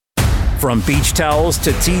From beach towels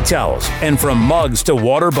to tea towels, and from mugs to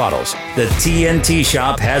water bottles, the TNT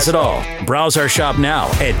Shop has it all. Browse our shop now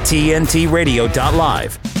at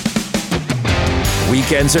tntradio.live.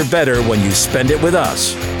 Weekends are better when you spend it with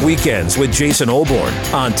us. Weekends with Jason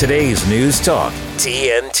Olbourne on today's News Talk,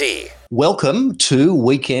 TNT. Welcome to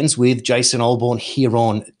Weekends with Jason Olbourne here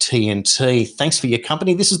on TNT. Thanks for your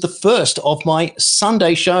company. This is the first of my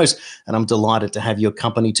Sunday shows, and I'm delighted to have your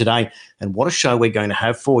company today. And what a show we're going to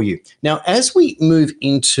have for you. Now, as we move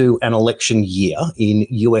into an election year in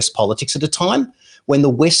US politics at a time when the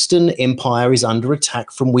Western Empire is under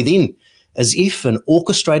attack from within, as if an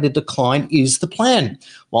orchestrated decline is the plan,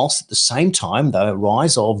 whilst at the same time the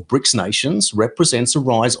rise of BRICS nations represents a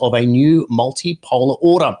rise of a new multipolar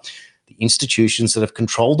order. The institutions that have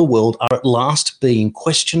controlled the world are at last being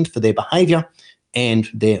questioned for their behaviour and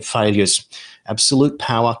their failures. Absolute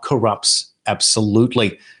power corrupts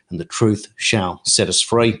absolutely, and the truth shall set us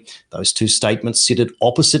free. Those two statements sit at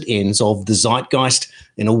opposite ends of the zeitgeist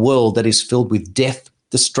in a world that is filled with death,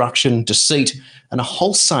 destruction, deceit, and a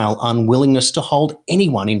wholesale unwillingness to hold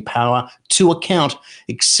anyone in power to account,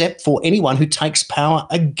 except for anyone who takes power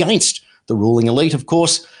against the ruling elite, of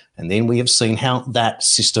course. And then we have seen how that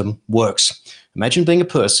system works. Imagine being a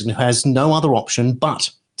person who has no other option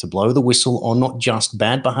but to blow the whistle on not just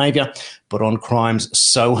bad behaviour, but on crimes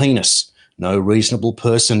so heinous no reasonable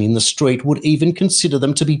person in the street would even consider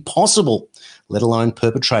them to be possible, let alone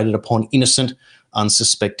perpetrated upon innocent,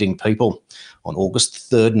 unsuspecting people. On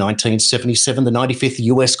August 3rd, 1977, the 95th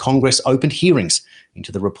US Congress opened hearings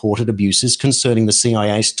into the reported abuses concerning the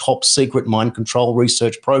CIA's top-secret mind control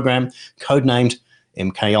research program, codenamed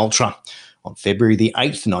MKUltra. On February the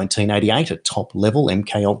 8th, 1988, a top-level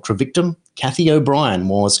MKUltra victim, Cathy O'Brien,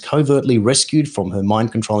 was covertly rescued from her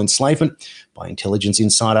mind control enslavement by intelligence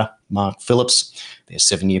insider Mark Phillips. Their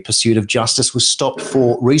 7-year pursuit of justice was stopped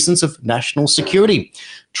for reasons of national security.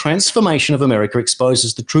 Transformation of America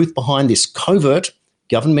exposes the truth behind this covert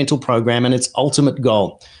governmental program and its ultimate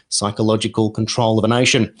goal, psychological control of a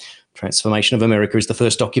nation. Transformation of America is the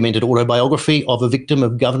first documented autobiography of a victim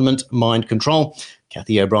of government mind control.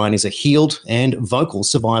 Cathy O'Brien is a healed and vocal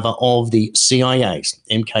survivor of the CIA's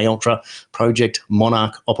MKUltra Project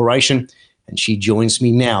Monarch operation, and she joins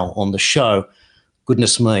me now on the show.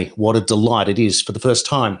 Goodness me, what a delight it is for the first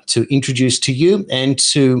time to introduce to you and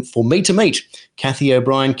for me to meet Cathy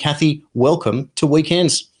O'Brien. Cathy, welcome to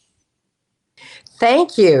Weekends.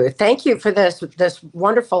 Thank you. Thank you for this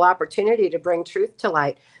wonderful opportunity to bring truth to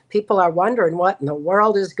light. People are wondering what in the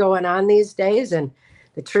world is going on these days, and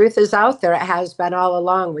the truth is out there. It has been all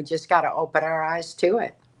along. We just got to open our eyes to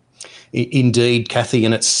it. Indeed, Cathy,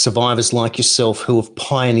 and it's survivors like yourself who have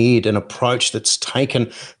pioneered an approach that's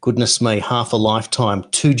taken, goodness me, half a lifetime,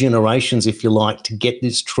 2 generations, if you like, to get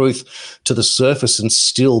this truth to the surface, and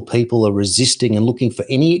still people are resisting and looking for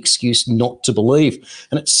any excuse not to believe.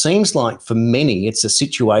 And it seems like for many, it's a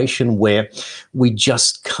situation where we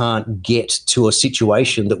just can't get to a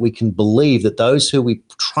situation that we can believe that those who we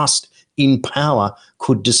trust in power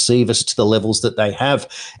could deceive us to the levels that they have.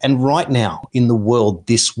 And right now in the world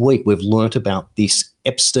this week, we've learnt about this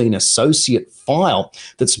Epstein associate file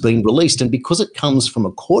that's been released. And because it comes from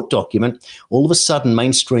a court document, all of a sudden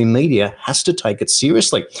mainstream media has to take it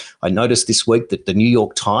seriously. I noticed this week that the New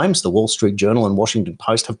York Times, the Wall Street Journal and Washington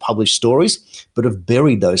Post have published stories, but have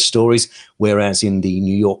buried those stories, whereas in the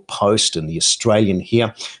New York Post and the Australian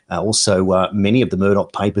here, also many of the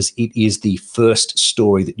Murdoch papers, it is the first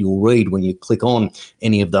story that you'll read when you click on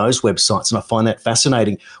any of those websites. And I find that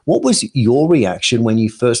fascinating. What was your reaction when you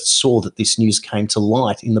first saw that this news came to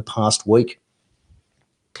light in the past week?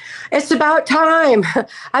 It's about time.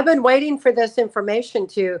 I've been waiting for this information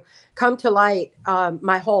to come to light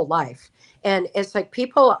my whole life. And it's like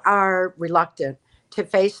people are reluctant to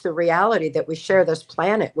face the reality that we share this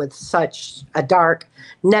planet with such a dark,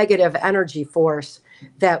 negative energy force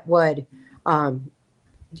that would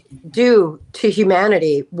do to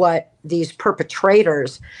humanity what these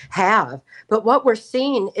perpetrators have. But what we're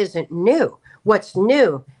seeing isn't new. What's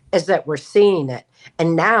new is that we're seeing it.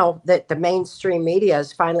 And now that the mainstream media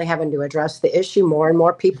is finally having to address the issue, more and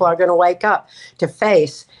more people are going to wake up to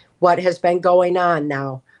face what has been going on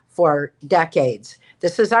now for decades.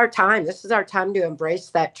 This is our time. This is our time to embrace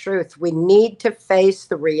that truth. We need to face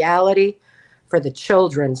the reality for the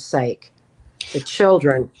children's sake. The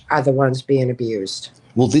children are the ones being abused.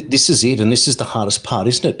 Well, this is it, and this is the hardest part,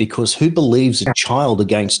 isn't it? Because who believes a child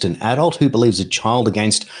against an adult? Who believes a child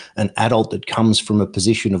against an adult that comes from a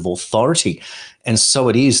position of authority? And so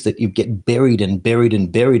it is that you get buried and buried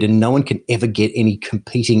and buried, and no one can ever get any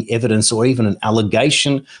competing evidence or even an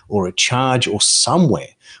allegation or a charge or somewhere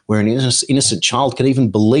where an innocent child can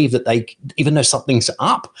even believe that they, even though something's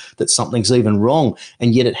up, that something's even wrong.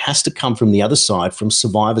 And yet it has to come from the other side, from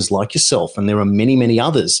survivors like yourself. And there are many, many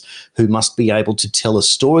others who must be able to tell a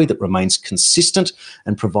story that remains consistent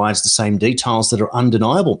and provides the same details that are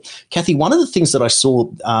undeniable. Cathy, one of the things that I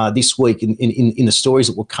saw this week in the stories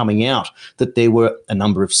that were coming out, that there were a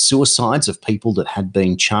number of suicides of people that had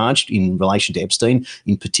been charged in relation to Epstein.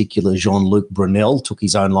 In particular, Jean-Luc Brunel took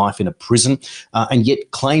his own life in a prison and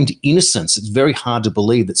yet claimed innocence. It's very hard to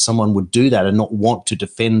believe that someone would do that and not want to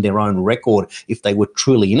defend their own record if they were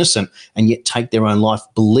truly innocent, and yet take their own life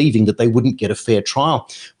believing that they wouldn't get a fair trial.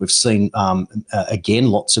 We've seen, again,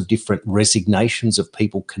 lots of different resignations of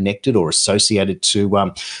people connected or associated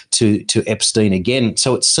to Epstein again.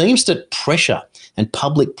 So it seems that pressure and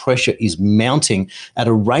public pressure is mounting at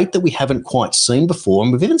a rate that we haven't quite seen before.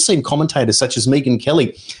 And we've even seen commentators such as Megyn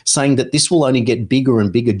Kelly saying that this will only get bigger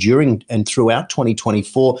and bigger during and throughout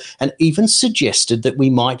 2024, and even suggested that we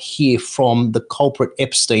might hear from the culprit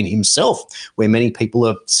Epstein himself, where many people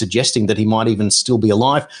are suggesting that he might even still be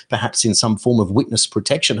alive, perhaps in some form of witness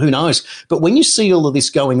protection. Who knows? But when you see all of this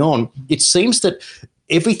going on, it seems that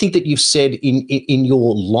everything that you've said in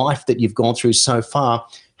your life that you've gone through so far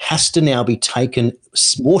has to now be taken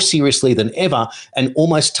more seriously than ever, and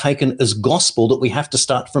almost taken as gospel, that we have to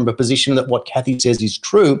start from a position that what Cathy says is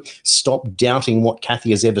true. Stop doubting what Cathy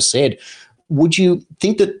has ever said. Would you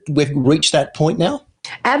think that we've reached that point now?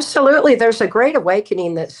 Absolutely. There's a great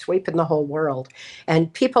awakening that's sweeping the whole world,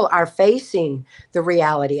 and people are facing the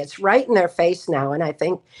reality. It's right in their face now. And I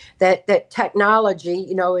think that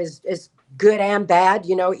technology, is good and bad,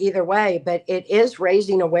 either way, but it is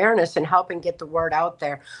raising awareness and helping get the word out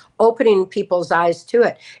there, opening people's eyes to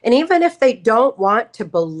it. And even if they don't want to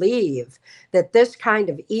believe that this kind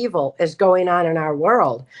of evil is going on in our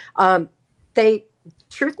world,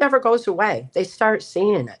 truth never goes away. They start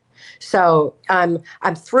seeing it. So I'm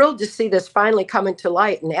thrilled to see this finally coming to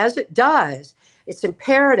light. And as it does, it's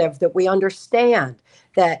imperative that we understand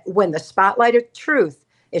that when the spotlight of truth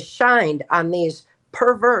is shined on these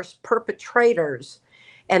perverse perpetrators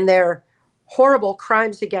and their horrible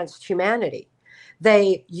crimes against humanity,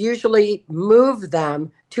 they usually move them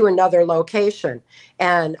to another location.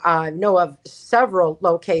 And I know of several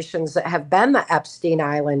locations that have been the Epstein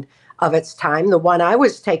Island of its time. The one I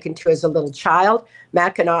was taken to as a little child,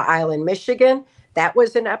 Mackinac Island, Michigan, that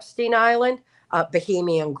was an Epstein Island.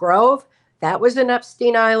 Bohemian Grove, that was an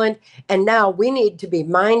Epstein Island. And now we need to be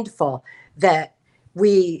mindful that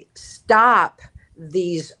we stop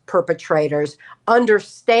these perpetrators,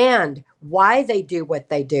 understand why they do what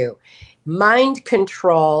they do. Mind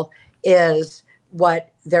control is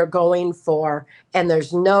what they're going for, and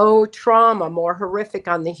there's no trauma more horrific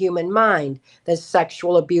on the human mind than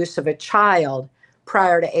sexual abuse of a child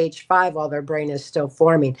prior to age 5 while their brain is still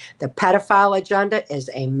forming. The pedophile agenda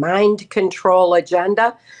is a mind control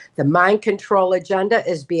agenda. The mind control agenda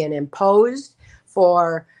is being imposed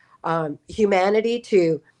for humanity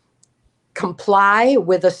to comply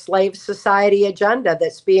with a slave society agenda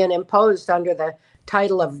that's being imposed under the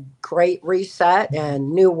title of Great Reset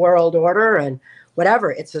and New World Order and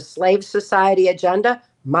whatever. It's a slave society agenda.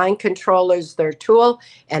 Mind control is their tool,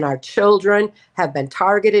 and our children have been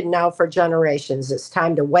targeted now for generations. It's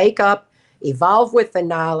time to wake up, evolve with the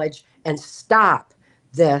knowledge, and stop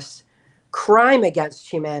this crime against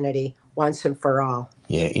humanity once and for all.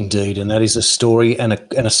 Yeah, indeed. And that is a story and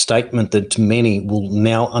a statement that many will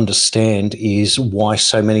now understand is why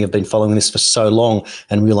so many have been following this for so long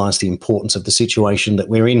and realise the importance of the situation that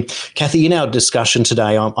we're in. Cathy, in our discussion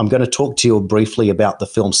today, I'm going to talk to you briefly about the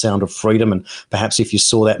film Sound of Freedom, and perhaps if you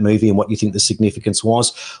saw that movie and what you think the significance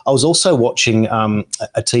was. I was also watching a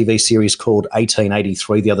TV series called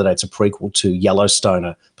 1883 the other day. It's a prequel to Yellowstone,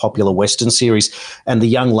 a popular Western series. And the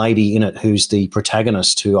young lady in it who's the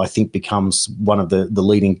protagonist, who I think becomes one of the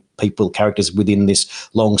leading characters within this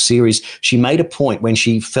long series, she made a point when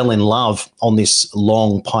she fell in love on this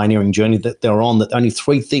long pioneering journey that they're on, that only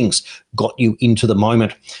 3 things got you into the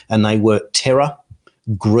moment, and they were terror,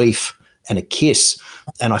 grief, and a kiss.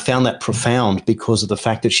 And I found that profound because of the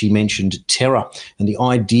fact that she mentioned terror and the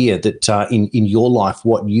idea that in your life,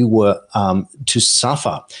 what you were to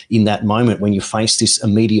suffer in that moment when you face this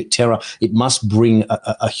immediate terror, it must bring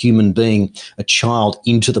a human being, a child,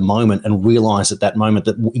 into the moment and realize at that moment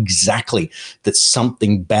that exactly that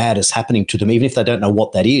something bad is happening to them, even if they don't know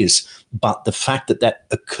what that is. But the fact that that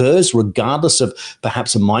occurs regardless of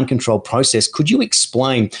perhaps a mind control process, could you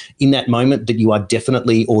explain in that moment that you are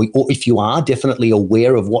definitely, or if you are definitely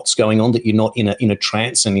aware of what's going on, that you're not in a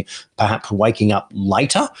trance and you're perhaps waking up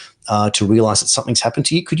later to realise that something's happened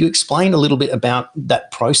to you? Could you explain a little bit about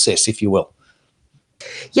that process, if you will?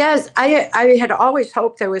 Yes, I had always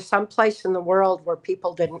hoped there was some place in the world where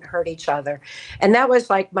people didn't hurt each other. And that was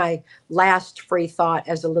like my last free thought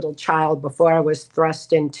as a little child before I was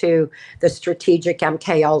thrust into the strategic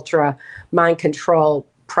MK Ultra mind control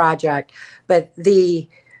project. But the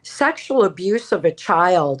sexual abuse of a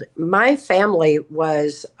child, my family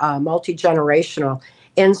was multi-generational,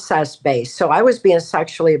 incest based. So I was being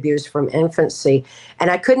sexually abused from infancy,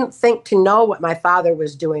 and I couldn't think to know what my father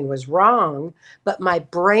was doing was wrong, but my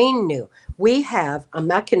brain knew. We have a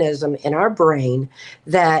mechanism in our brain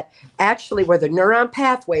that actually, where the neuron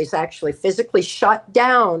pathways actually physically shut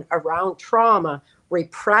down around trauma,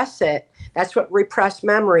 repress it. That's what repressed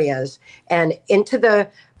memory is, and into the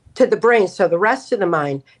to the brain, so the rest of the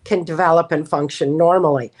mind can develop and function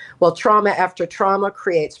normally. Well, trauma after trauma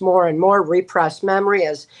creates more and more repressed memory.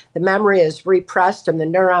 As the memory is repressed and the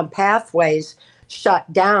neuron pathways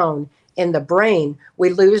shut down in the brain, we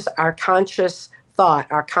lose our conscious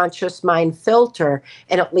thought, our conscious mind filter,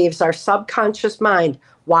 and it leaves our subconscious mind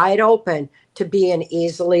wide open to being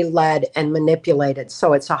easily led and manipulated.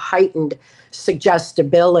 So it's a heightened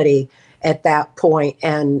suggestibility at that point,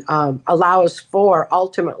 and allows for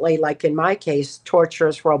ultimately, like in my case,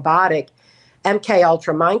 torturous robotic MK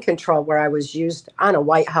Ultra mind control, where I was used on a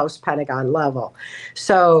White House Pentagon level.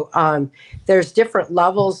 So there's different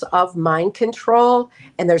levels of mind control,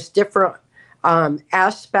 and there's different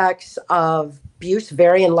aspects of abuse,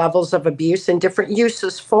 varying levels of abuse, and different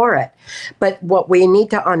uses for it. But what we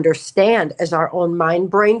need to understand is our own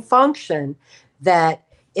mind-brain function that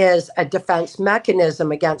is a defense mechanism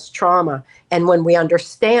against trauma. And when we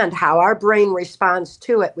understand how our brain responds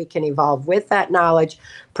to it, we can evolve with that knowledge,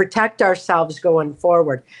 protect ourselves going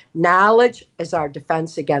forward. Knowledge is our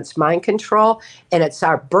defense against mind control, and it's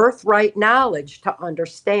our birthright knowledge to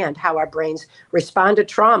understand how our brains respond to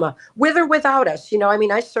trauma, with or without us.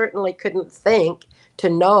 I certainly couldn't think to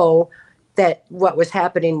know that what was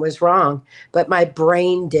happening was wrong, but my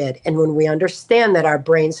brain did. And when we understand that our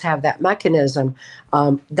brains have that mechanism,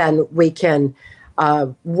 then we can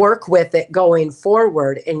work with it going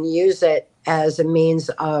forward and use it as a means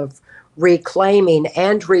of reclaiming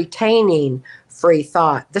and retaining free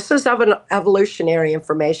thought. This is of an evolutionary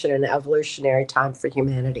information and evolutionary time for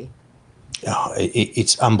humanity. Oh,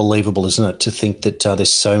 it's unbelievable, isn't it, to think that there's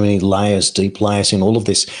so many layers, deep layers in all of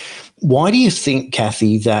this. Why do you think,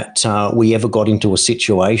 Cathy, that we ever got into a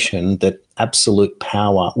situation that absolute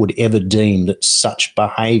power would ever deem that such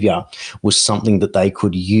behaviour was something that they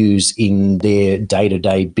could use in their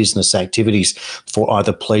day-to-day business activities for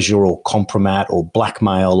either pleasure or compromat or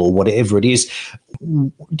blackmail or whatever it is?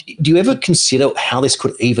 Do you ever consider how this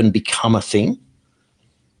could even become a thing?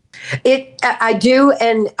 I do,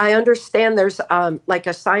 and I understand there's like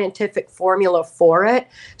a scientific formula for it.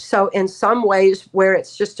 So in some ways where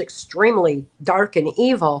it's just extremely dark and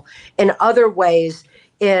evil, in other ways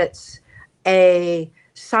it's a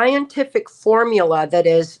scientific formula that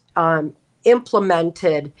is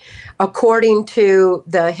implemented according to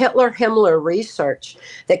the Hitler-Himmler research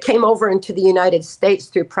that came over into the United States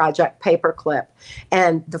through Project Paperclip.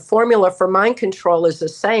 And the formula for mind control is the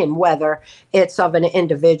same, whether it's of an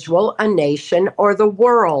individual, a nation, or the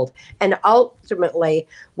world. And ultimately,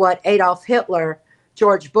 what Adolf Hitler,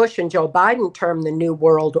 George Bush, and Joe Biden term the New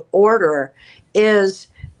World Order is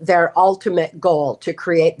their ultimate goal, to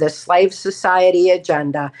create the slave society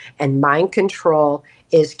agenda, and mind control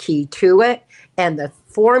is key to it. And the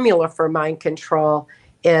formula for mind control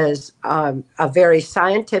is a very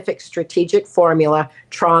scientific, strategic formula.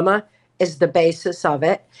 Trauma is the basis of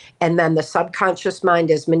it. And then the subconscious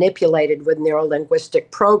mind is manipulated with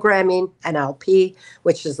neuro-linguistic programming, NLP,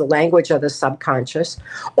 which is the language of the subconscious,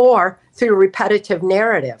 or through repetitive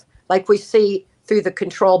narrative, like we see through the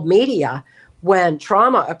controlled media. When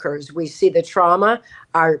trauma occurs, we see the trauma,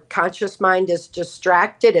 our conscious mind is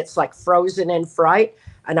distracted, it's like frozen in fright,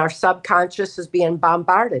 and our subconscious is being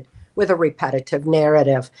bombarded with a repetitive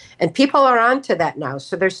narrative. And people are onto that now,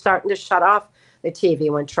 so they're starting to shut off the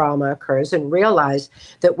TV when trauma occurs and realize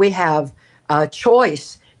that we have a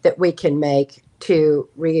choice that we can make to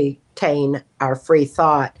retain our free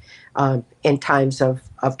thought in times of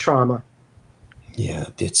trauma. Yeah,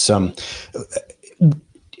 it's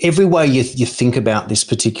every way you think about this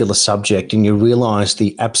particular subject and you realise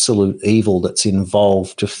the absolute evil that's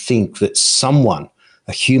involved, to think that someone,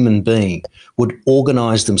 a human being, would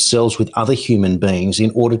organise themselves with other human beings in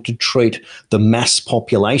order to treat the mass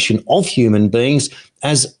population of human beings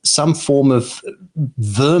as some form of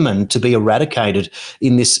vermin to be eradicated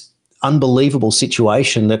in this unbelievable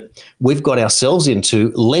situation that we've got ourselves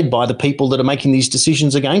into, led by the people that are making these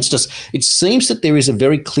decisions against us. It seems that there is a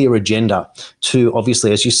very clear agenda to,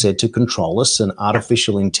 obviously, as you said, to control us, and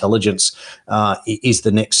artificial intelligence is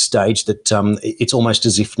the next stage. That it's almost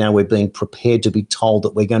as if now we're being prepared to be told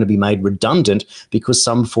that we're going to be made redundant because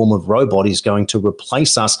some form of robot is going to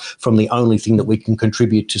replace us from the only thing that we can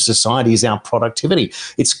contribute to society is our productivity.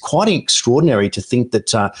 It's quite extraordinary to think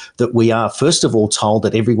that that we are, first of all, told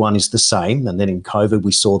that everyone is the same, and then in COVID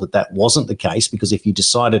we saw that that wasn't the case, because if you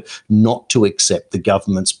decided not to accept the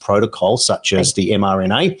government's protocol, such as the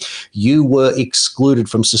mRNA, you were excluded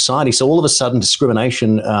from society. So all of a sudden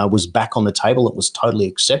discrimination was back on the table. It was totally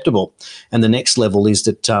acceptable. And the next level is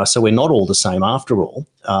that so we're not all the same after all,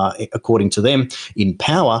 according to them, in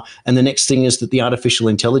power. And the next thing is that the artificial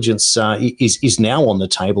intelligence is now on the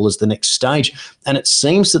table as the next stage. And it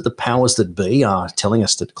seems that the powers that be are telling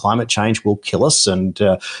us that climate change will kill us, and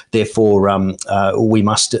therefore we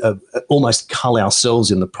must almost cull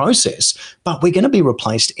ourselves in the process. But we're going to be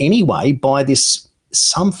replaced anyway by this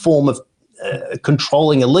some form of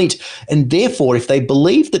controlling elite. And therefore, if they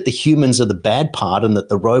believe that the humans are the bad part and that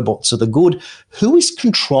the robots are the good, who is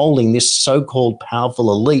controlling this so-called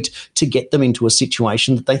powerful elite to get them into a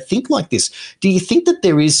situation that they think like this? Do you think that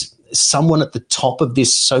there is someone at the top of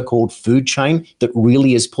this so-called food chain that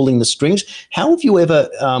really is pulling the strings? How have you ever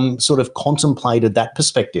sort of contemplated that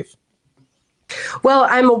perspective? Well,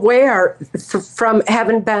 I'm aware from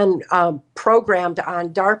having been programmed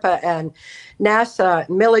on DARPA and NASA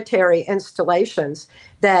military installations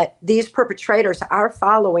that these perpetrators are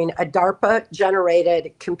following a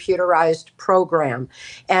DARPA-generated computerized program.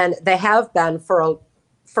 And they have been for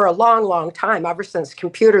a long, long time, ever since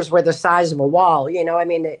computers were the size of a wall. I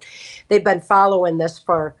mean, they've been following this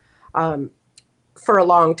for a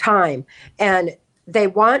long time. And they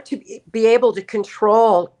want to be able to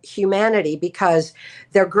control humanity because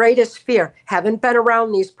their greatest fear, having been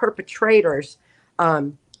around these perpetrators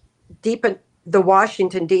deep in the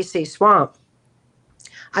Washington, D.C. swamp,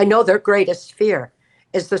 I know their greatest fear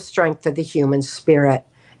is the strength of the human spirit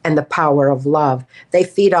and the power of love. They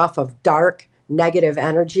feed off of dark, negative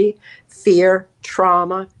energy, fear,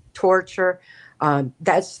 trauma, torture.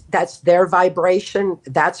 That's their vibration.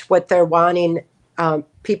 That's what they're wanting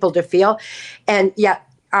people to feel. And yet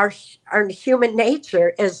our human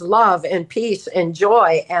nature is love and peace and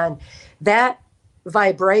joy. And that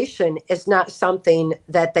vibration is not something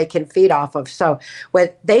that they can feed off of. So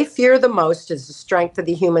what they fear the most is the strength of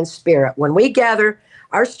the human spirit. When we gather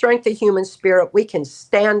our strength of human spirit, we can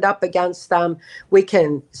stand up against them. We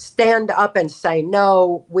can stand up and say,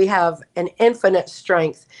 no, we have an infinite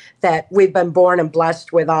strength that we've been born and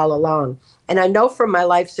blessed with all along. And I know from my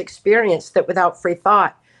life's experience that without free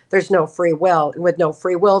thought, there's no free will. And with no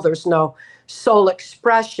free will, there's no soul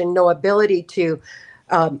expression, no ability to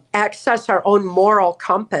access our own moral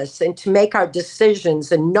compass and to make our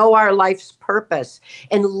decisions and know our life's purpose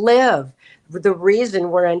and live the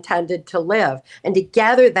reason we're intended to live, and to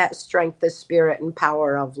gather that strength, the spirit, and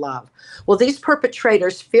power of love. Well, these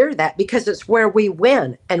perpetrators fear that because it's where we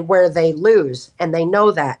win and where they lose, and they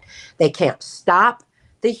know that. They can't stop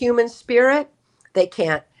the human spirit. They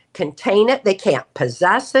can't contain it. They can't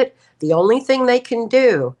possess it. The only thing they can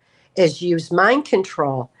do is use mind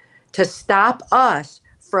control to stop us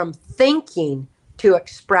from thinking to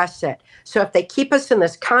express it. So if they keep us in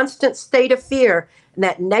this constant state of fear and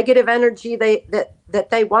that negative energy that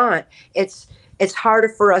they want, it's harder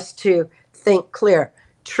for us to think clear.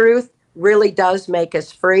 Truth really does make us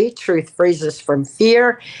free. Truth frees us from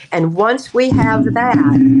fear. And once we have that,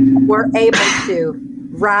 we're able to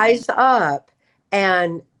rise up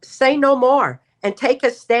and say no more and take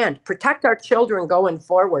a stand, protect our children going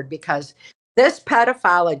forward, because this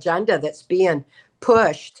pedophile agenda that's being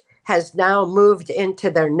pushed has now moved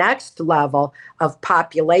into their next level of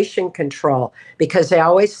population control, because they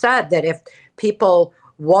always said that if people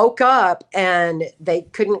woke up and they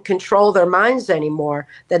couldn't control their minds anymore,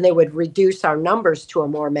 then they would reduce our numbers to a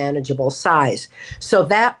more manageable size. So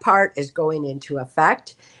that part is going into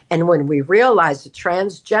effect. And when we realize the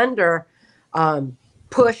transgender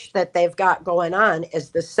push that they've got going on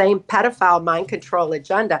is the same pedophile mind control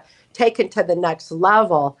agenda taken to the next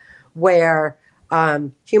level, where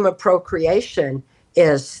human procreation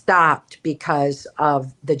is stopped because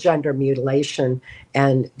of the gender mutilation,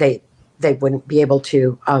 and they wouldn't be able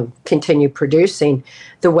to continue producing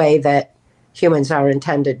the way that humans are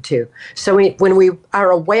intended to. So when we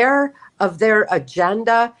are aware of their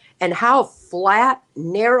agenda and how flat,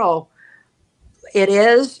 narrow it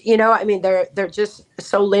is, I mean, they're just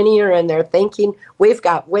so linear in their thinking. We've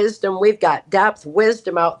got wisdom, we've got depth.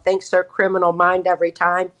 Wisdom outthinks their criminal mind every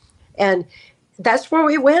time. And that's where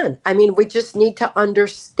we win. I mean, we just need to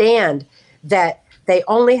understand that they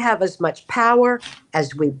only have as much power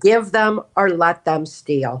as we give them or let them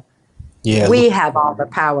steal. Yeah, We look, have all the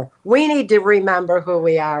power. We need to remember who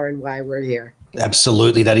we are and why we're here.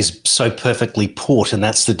 absolutely. That is so perfectly put. And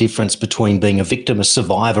that's the difference between being a victim, a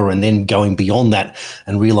survivor, and then going beyond that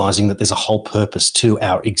and realizing that there's a whole purpose to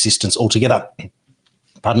our existence altogether.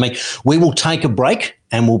 Pardon me. We will take a break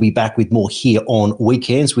and we'll be back with more here on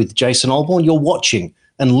Weekends with Jason Olbourne. You're watching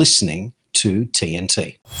and listening to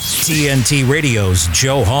TNT. TNT Radio's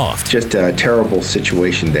Joe Hoft. Just a terrible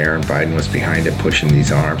situation there, and Biden was behind it, pushing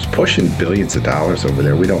these arms, pushing billions of dollars over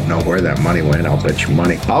there. We don't know where that money went. I'll bet you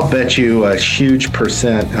money. I'll bet you a huge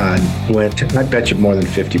percent went. I bet you more than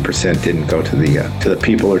 50% didn't go to the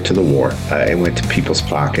people or to the war. It went to people's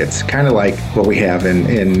pockets, kind of like what we have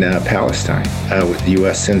in Palestine with the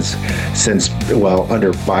U.S. since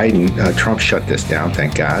under Biden, Trump shut this down,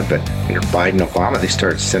 thank God. But under Biden, Obama, they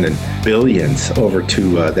started sending billions over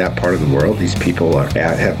to that part of the world. These people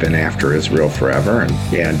have been after Israel forever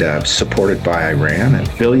and supported by Iran,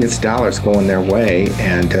 and billions of dollars going their way,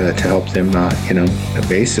 and to help them,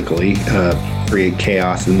 basically create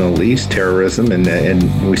chaos in the Middle East, terrorism,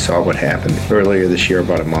 and we saw what happened earlier this year,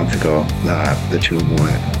 about a month ago, the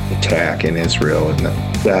 2-1 attack in Israel, and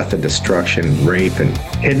the death and destruction, rape and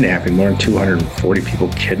kidnapping, more than 240 people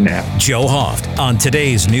kidnapped. Joe Hoft on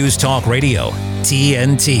today's News Talk Radio,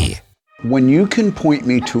 TNT. When you can point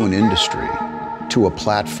me to an industry, to a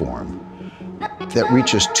platform that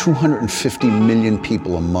reaches 250 million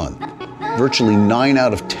people a month, virtually 9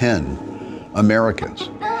 out of 10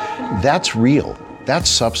 Americans, that's real,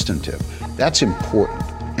 that's substantive, that's important.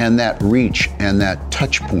 And that reach and that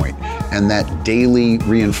touch point and that daily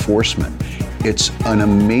reinforcement, it's an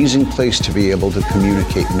amazing place to be able to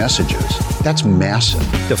communicate messages. That's massive.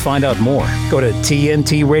 To find out more, go to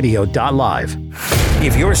tntradio.live.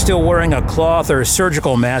 If you're still wearing a cloth or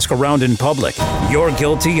surgical mask around in public, you're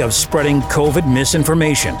guilty of spreading COVID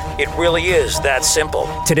misinformation. It really is that simple.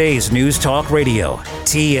 Today's News Talk Radio,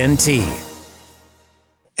 TNT.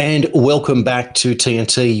 And welcome back to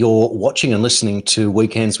TNT. You're watching and listening to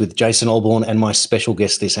Weekends with Jason Olbourne, and my special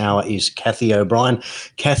guest this hour is Cathy O'Brien.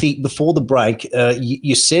 Cathy, before the break,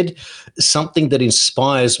 you said something that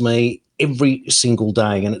inspires me every single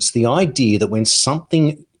day, and it's the idea that when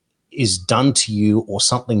something is done to you or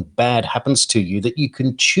something bad happens to you, that you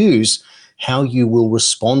can choose how you will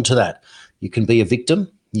respond to that. You can be a victim,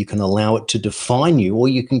 you can allow it to define you, or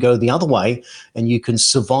you can go the other way and you can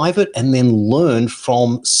survive it and then learn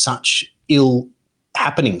from such ill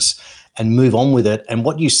happenings and move on with it. And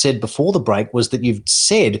what you said before the break was that you've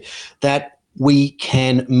said that we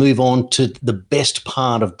can move on to the best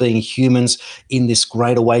part of being humans in this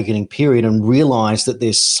great awakening period and realize that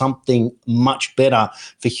there's something much better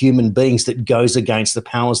for human beings that goes against the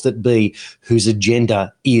powers that be, whose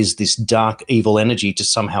agenda is this dark, evil energy to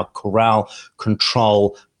somehow corral,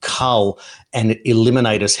 control, cull, and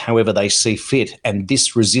eliminate us however they see fit. And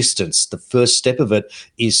this resistance, the first step of it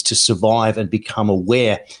is to survive and become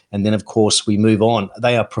aware. And then, of course, we move on.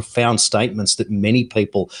 They are profound statements that many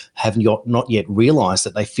people have not yet realized,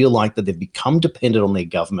 that they feel like that they've become dependent on their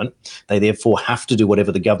government. They therefore have to do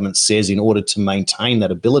whatever the government says in order to maintain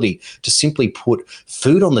that ability to simply put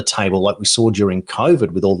food on the table, like we saw during COVID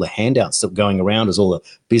with all the handouts that were going around as all the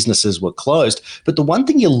businesses were closed. But the one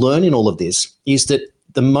thing you learn in all of this is that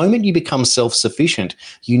the moment you become self-sufficient,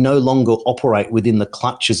 you no longer operate within the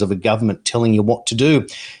clutches of a government telling you what to do.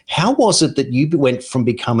 How was it that you went from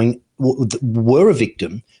were a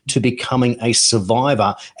victim to becoming a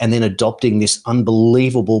survivor and then adopting this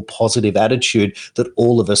unbelievable positive attitude that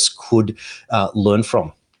all of us could learn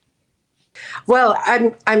from? Well,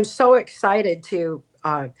 I'm so excited to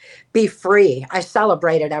be free. I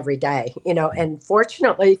celebrate it every day, and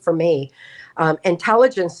fortunately for me,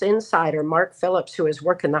 intelligence insider Mark Phillips, who has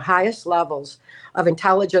worked in the highest levels of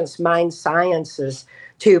intelligence mind sciences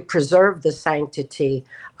to preserve the sanctity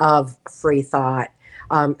of free thought,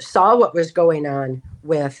 saw what was going on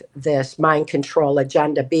with this mind control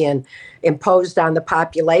agenda being imposed on the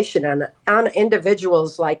population and on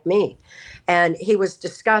individuals like me. And he was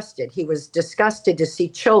disgusted. He was disgusted to see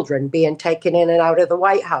children being taken in and out of the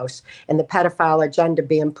White House and the pedophile agenda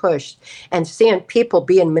being pushed, and seeing people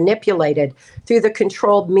being manipulated through the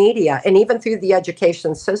controlled media and even through the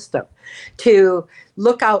education system to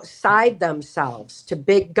look outside themselves to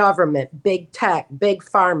big government, big tech, big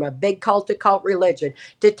pharma, big cult-to-cult religion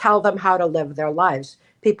to tell them how to live their lives.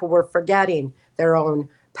 People were forgetting their own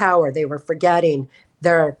power. They were forgetting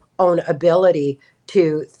their own ability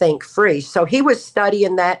to think free. So he was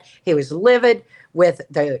studying that. He was livid with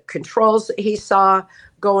the controls that he saw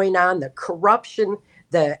going on, the corruption,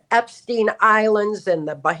 the Epstein Islands and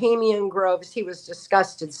the Bohemian Groves. He was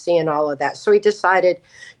disgusted seeing all of that. So he decided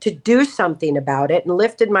to do something about it and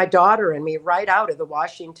lifted my daughter and me right out of the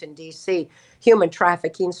Washington, D.C. human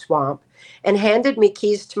trafficking swamp and handed me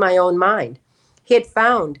keys to my own mind. He had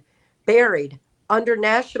found buried under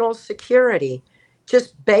national security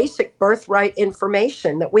just basic birthright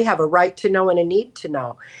information that we have a right to know and a need to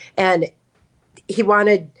know. And he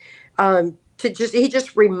wanted he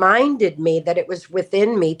just reminded me that it was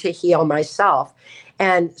within me to heal myself.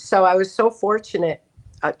 And so I was so fortunate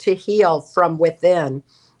to heal from within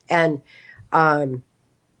and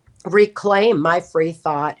reclaim my free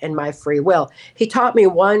thought and my free will. He taught me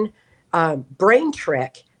one brain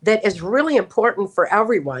trick that is really important for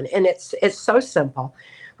everyone. And it's so simple.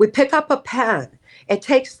 We pick up a pen. It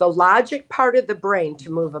takes the logic part of the brain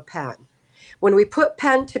to move a pen. When we put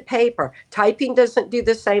pen to paper, typing doesn't do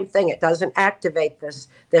the same thing. It doesn't activate this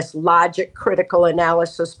logic, critical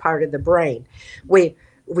analysis part of the brain. We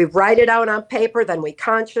write it out on paper, then we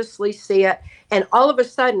consciously see it. And all of a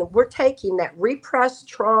sudden, we're taking that repressed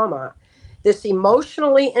trauma, this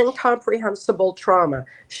emotionally incomprehensible trauma,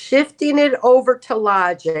 shifting it over to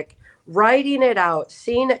logic, writing it out,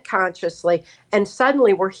 seeing it consciously, and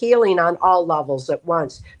suddenly we're healing on all levels at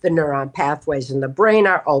once. The neuron pathways in the brain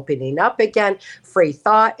are opening up again. Free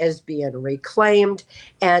thought is being reclaimed,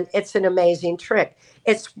 and it's an amazing trick.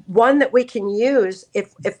 It's one that we can use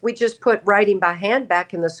if we just put writing by hand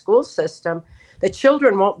back in the school system. The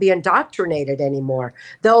children won't be indoctrinated anymore.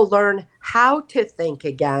 They'll learn how to think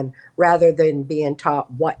again rather than being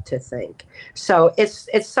taught what to think. So it's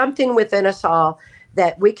something within us all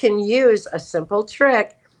that we can use a simple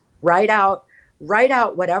trick, write out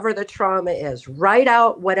whatever the trauma is, write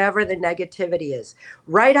out whatever the negativity is,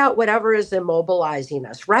 write out whatever is immobilizing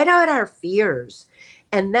us, write out our fears,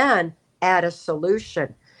 and then add a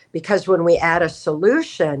solution. Because when we add a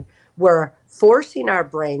solution, we're forcing our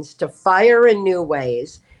brains to fire in new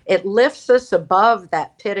ways. It lifts us above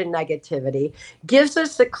that pit of negativity, gives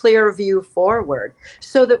us a clear view forward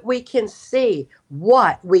so that we can see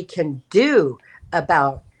what we can do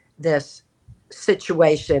about this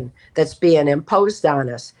situation that's being imposed on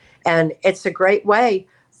us. And it's a great way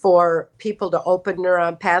for people to open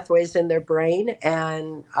neuron pathways in their brain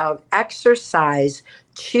and exercise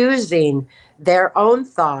choosing their own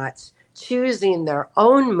thoughts, choosing their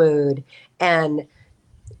own mood, and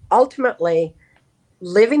ultimately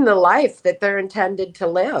living the life that they're intended to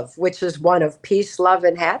live, which is one of peace, love,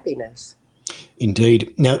 and happiness.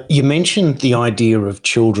 Indeed. Now, you mentioned the idea of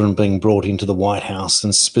children being brought into the White House,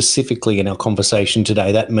 and specifically in our conversation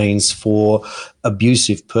today, that means for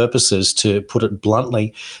abusive purposes, to put it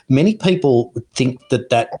bluntly. Many people think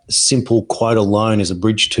that simple quote alone is a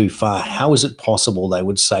bridge too far. How is it possible, they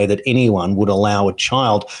would say, that anyone would allow a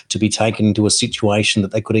child to be taken into a situation that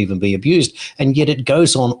they could even be abused? And yet it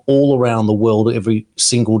goes on all around the world every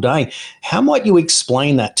single day. How might you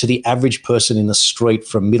explain that to the average person in the street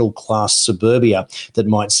from middle-class suburbia that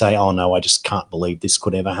might say, oh no, I just can't believe this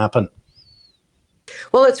could ever happen?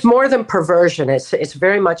 Well, it's more than perversion. It's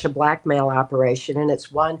very much a blackmail operation, and it's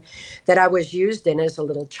one that I was used in as a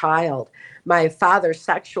little child. My father's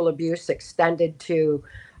sexual abuse extended to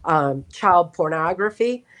child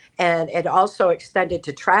pornography, and it also extended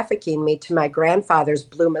to trafficking me to my grandfather's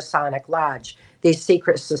Blue Masonic Lodge. These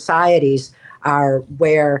secret societies are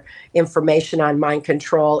where information on mind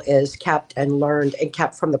control is kept and learned and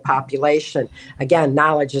kept from the population. Again,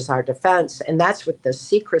 knowledge is our defense, and that's what the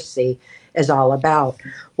secrecy is all about.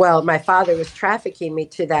 Well, my father was trafficking me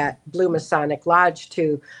to that Blue Masonic Lodge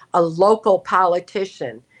to a local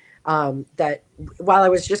politician that while I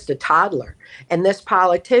was just a toddler. And this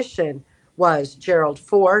politician was Gerald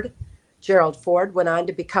Ford. Gerald Ford went on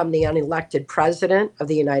to become the unelected president of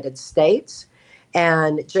the United States.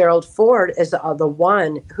 And Gerald Ford is the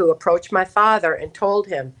one who approached my father and told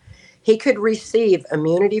him he could receive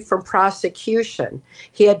immunity from prosecution.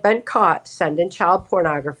 He had been caught sending child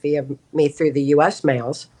pornography of me through the U.S.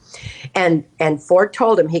 mails. And Ford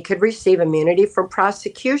told him he could receive immunity from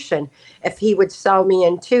prosecution if he would sell me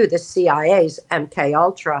into the CIA's MK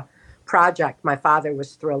Ultra project. My father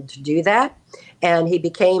was thrilled to do that. And he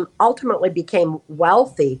ultimately became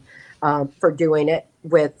wealthy for doing it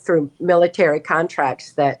through military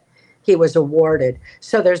contracts that he was awarded.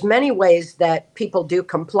 So there's many ways that people do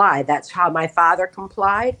comply. That's how my father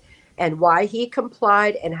complied and why he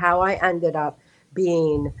complied and how I ended up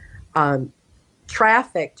being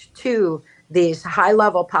trafficked to these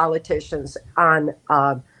high-level politicians on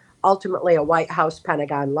ultimately a White House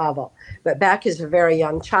Pentagon level. But back as a very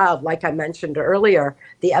young child, like I mentioned earlier,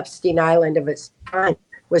 the Epstein Island of its time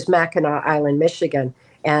was Mackinac Island, Michigan.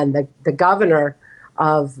 And the governor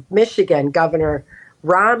of Michigan, Governor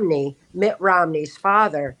Romney, Mitt Romney's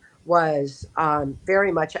father, was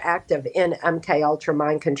very much active in MK Ultra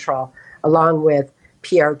mind control, along with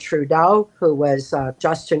Pierre Trudeau, who was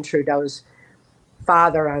Justin Trudeau's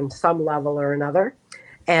father on some level or another.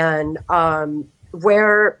 And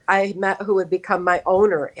where I met who would become my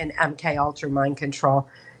owner in MK Ultra mind control,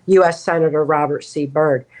 U.S. Senator Robert C.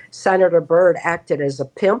 Byrd. Senator Byrd acted as a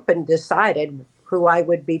pimp and decided who I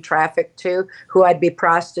would be trafficked to, who I'd be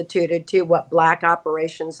prostituted to, what black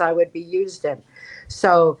operations I would be used in.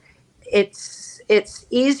 So it's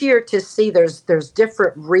easier to see there's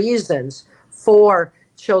different reasons for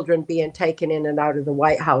children being taken in and out of the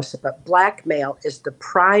White House, but blackmail is the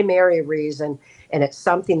primary reason, and it's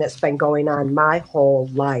something that's been going on my whole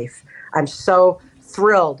life. I'm so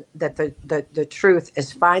thrilled that the truth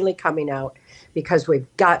is finally coming out, because we've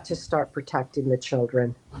got to start protecting the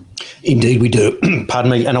children. Indeed, we do.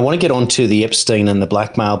 Pardon me. And I want to get on to the Epstein and the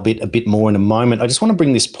blackmail bit a bit more in a moment. I just want to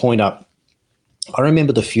bring this point up. I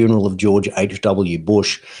remember the funeral of George H.W.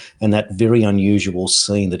 Bush and that very unusual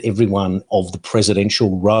scene that everyone of the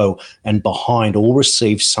presidential row and behind all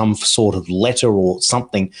received some sort of letter or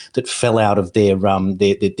something that fell out of their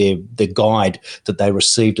guide that they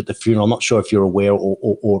received at the funeral. I'm not sure if you're aware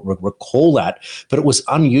or recall that, but it was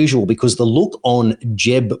unusual because the look on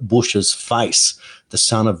Jeb Bush's face,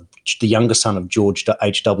 the younger son of George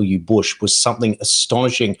H.W. Bush, was something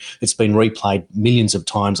astonishing. It's been replayed millions of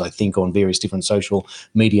times, I think, on various different social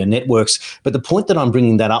media networks. But the point that I'm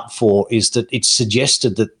bringing that up for is that it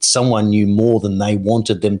suggested that someone knew more than they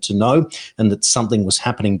wanted them to know, and that something was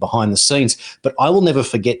happening behind the scenes. But I will never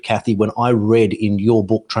forget, Cathy, when I read in your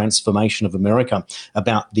book, Transformation of America,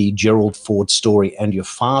 about the Gerald Ford story and your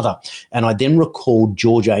father. And I then recalled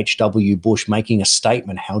George H.W. Bush making a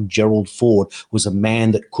statement how Gerald Ford was a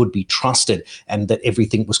man that could be trusted and that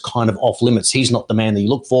everything was kind of off limits. He's not the man that you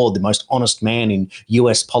look for, the most honest man in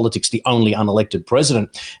US politics, the only unelected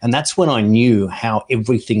president. And that's when I knew how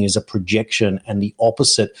everything is a projection and the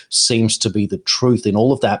opposite seems to be the truth in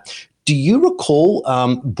all of that. Do you recall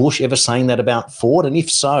Bush ever saying that about Ford? And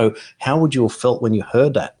if so, how would you have felt when you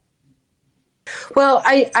heard that? Well,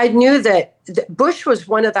 I knew that Bush was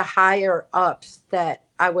one of the higher ups that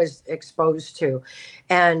I was exposed to.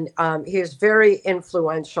 And he was very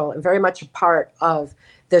influential and very much a part of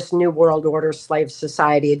this New World Order slave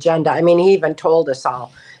society agenda. I mean, he even told us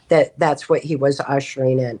all that that's what he was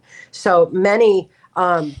ushering in. So many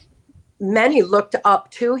looked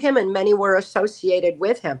up to him and many were associated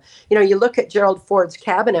with him. You know, you look at Gerald Ford's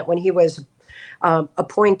cabinet when he was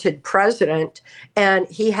appointed president, and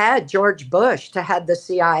he had George Bush to head the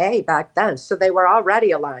CIA back then. So they were already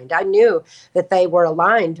aligned. I knew that they were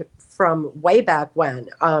aligned from way back when.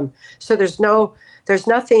 So there's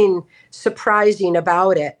nothing surprising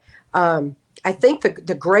about it. I think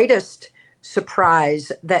the greatest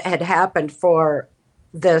surprise that had happened for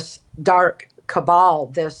this dark cabal,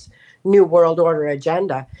 this New World Order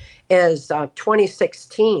agenda, is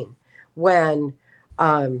 2016 when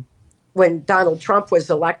Donald Trump was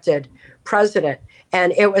elected president.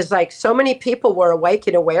 And it was like so many people were awake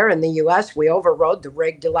and aware in the U.S. We overrode the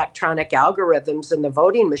rigged electronic algorithms in the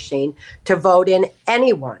voting machine to vote in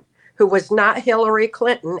anyone who was not Hillary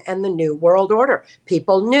Clinton and the New World Order.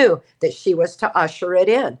 People knew that she was to usher it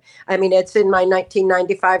in. I mean, it's in my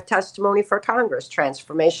 1995 testimony for Congress,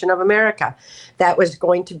 Transformation of America. That was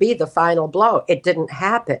going to be the final blow. It didn't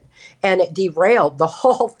happen, and it derailed the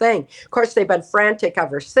whole thing. Of course, they've been frantic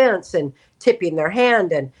ever since and tipping their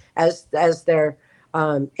hand, and as they're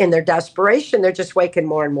in their desperation, they're just waking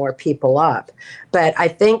more and more people up. But I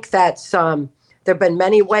think that's there have been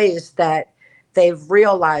many ways that they've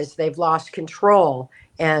realized they've lost control,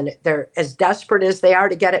 and they're as desperate as they are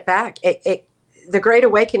to get it back. The Great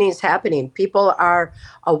Awakening is happening. People are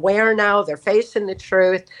aware now. They're facing the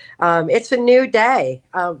truth. It's a new day.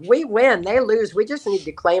 We win. They lose. We just need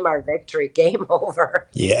to claim our victory. Game over.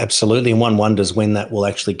 Yeah, absolutely. And one wonders when that will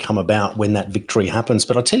actually come about, when that victory happens.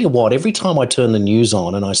 But I tell you what, every time I turn the news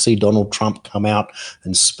on and I see Donald Trump come out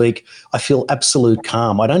and speak, I feel absolute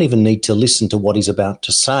calm. I don't even need to listen to what he's about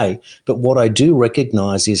to say. But what I do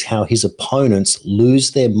recognize is how his opponents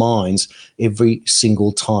lose their minds every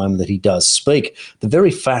single time that he does speak. The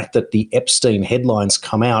very fact that the Epstein headlines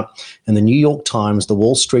come out and the New York Times, the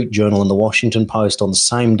Wall Street Journal and the Washington Post on the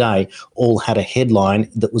same day all had a headline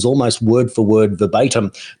that was almost word for word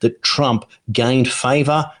verbatim that Trump gained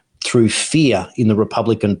favor through fear in the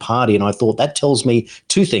Republican Party. And I thought that tells me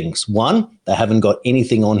two things. One, They haven't got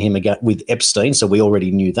anything on him with Epstein, so we already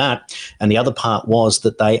knew that. And the other part was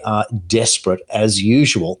that they are desperate, as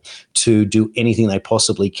usual, to do anything they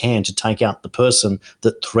possibly can to take out the person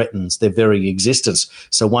that threatens their very existence.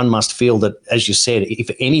 So one must feel that, as you said, if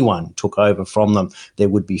anyone took over from them, there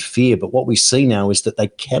would be fear. But what we see now is that they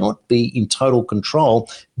cannot be in total control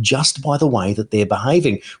just by the way that they're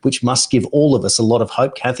behaving, which must give all of us a lot of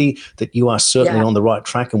hope, Cathy, that you are certainly on the right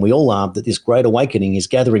track, and we all are, that this great awakening is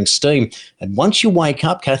gathering steam. And once you wake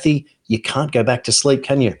up, Cathy, you can't go back to sleep,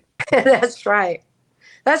 can you? That's right.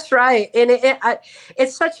 That's right. And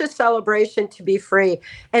it's such a celebration to be free.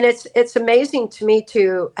 And it's amazing to me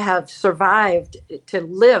to have survived, to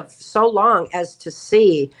live so long as to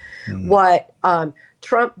see what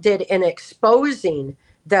Trump did in exposing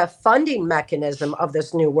the funding mechanism of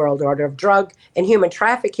this new world order of drug and human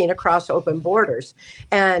trafficking across open borders.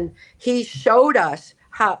 And he showed us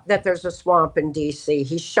that there's a swamp in D.C.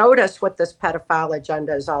 He showed us what this pedophile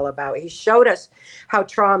agenda is all about. He showed us how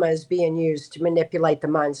trauma is being used to manipulate the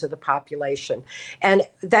minds of the population. And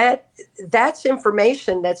that's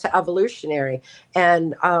information that's evolutionary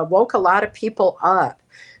and woke a lot of people up.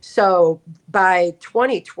 So by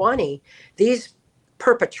 2020, these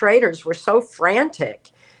perpetrators were so frantic,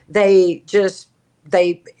 they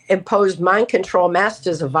imposed mind control masked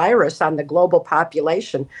as a virus on the global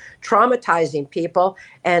population, traumatizing people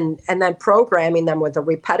and then programming them with a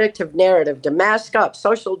repetitive narrative to mask up,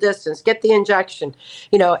 social distance, get the injection,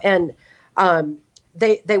 and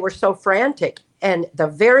they were so frantic. And the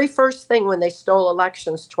very first thing when they stole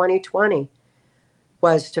elections 2020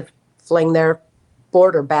 was to fling their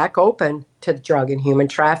border back open to drug and human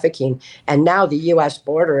trafficking. And now the U.S.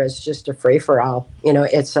 border is just a free-for-all.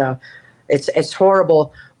 It's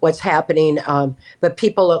horrible what's happening, but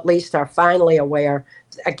people at least are finally aware.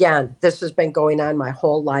 Again, this has been going on my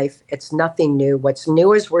whole life. It's nothing new. What's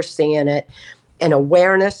new is we're seeing it, and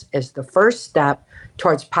awareness is the first step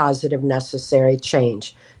towards positive, necessary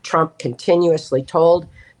change. Trump continuously told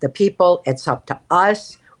the people, it's up to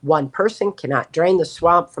us. One person cannot drain the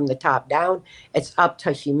swamp from the top down. It's up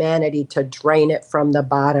to humanity to drain it from the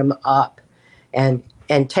bottom up, and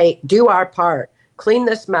do our part. Clean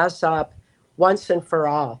this mess up once and for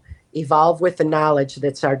all. Evolve with the knowledge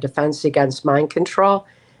that's our defense against mind control,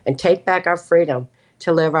 and take back our freedom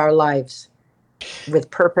to live our lives with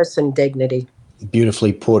purpose and dignity.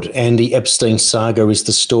 Beautifully put. And the Epstein saga is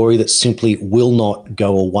the story that simply will not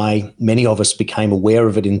go away. Many of us became aware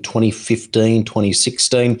of it in 2015,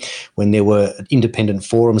 2016, when there were independent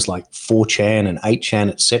forums like 4chan and 8chan,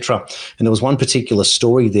 etc. And there was one particular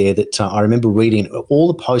story there that I remember reading. All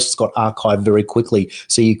the posts got archived very quickly,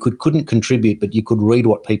 so you couldn't contribute, but you could read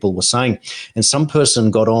what people were saying. And some person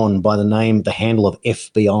got on by the handle of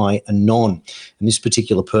FBI Anon. And this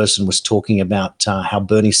particular person was talking about how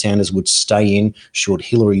Bernie Sanders would stay in should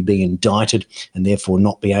Hillary be indicted and therefore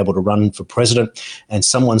not be able to run for president. And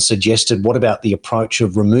someone suggested, what about the approach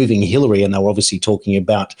of removing Hillary? And they were obviously talking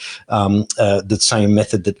about the same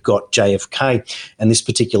method that got JFK. And this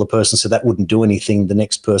particular person said that wouldn't do anything. The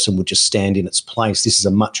next person would just stand in its place. This is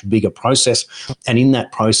a much bigger process. And in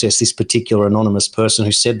that process, this particular anonymous person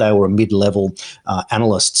who said they were a mid-level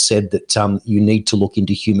analyst said that you need to look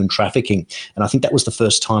into human trafficking. And I think that was the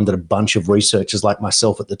first time that a bunch of researchers like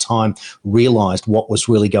myself at the time realised what was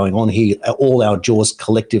really going on here. All our jaws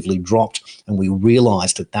collectively dropped, and we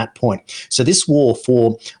realised at that point. So this war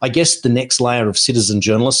for, I guess, the next layer of citizen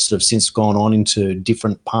journalists that have since gone on into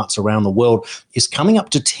different parts around the world is coming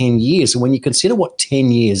up to 10 years. And when you consider what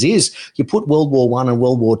 10 years is, you put World War I and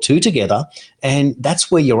World War II together, and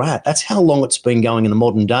that's where you're at. That's how long it's been going in the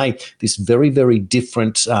modern day, this very, very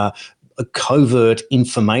different a covert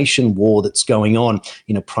information war that's going on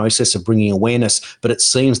in a process of bringing awareness. But it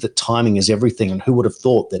seems that timing is everything. And who would have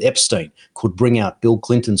thought that Epstein could bring out Bill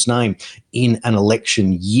Clinton's name in an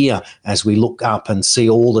election year, as we look up and see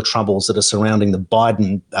all the troubles that are surrounding the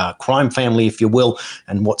Biden crime family, if you will,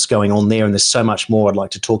 and what's going on there. And there's so much more I'd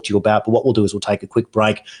like to talk to you about. But what we'll do is we'll take a quick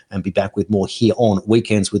break and be back with more here on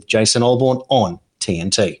Weekends with Jason Olbourne on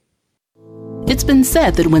TNT. It's been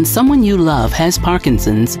said that when someone you love has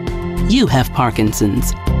Parkinson's, you have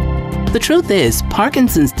Parkinson's. The truth is,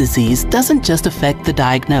 Parkinson's disease doesn't just affect the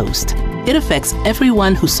diagnosed. It affects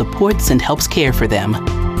everyone who supports and helps care for them.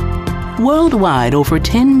 Worldwide, over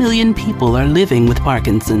 10 million people are living with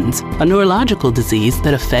Parkinson's, a neurological disease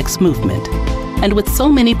that affects movement. And with so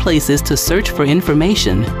many places to search for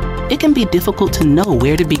information, it can be difficult to know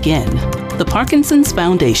where to begin. The Parkinson's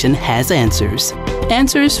Foundation has answers.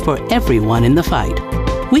 Answers for everyone in the fight.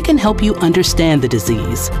 We can help you understand the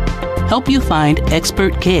disease, help you find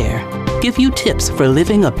expert care, give you tips for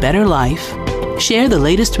living a better life, share the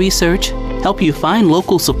latest research, help you find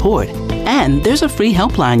local support, and there's a free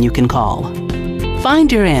helpline you can call.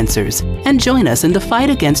 Find your answers and join us in the fight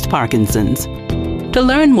against Parkinson's. To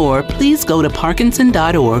learn more, please go to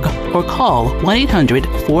parkinson.org or call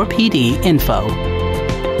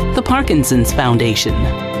 1-800-4PD-INFO. The Parkinson's Foundation.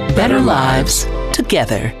 Better lives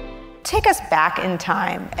together. Take us back in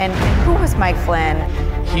time. And who was Mike Flynn?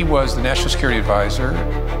 He was the National Security Advisor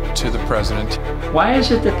to the president. Why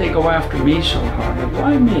is it that they go after me so hard?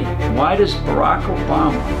 Why me? Why does Barack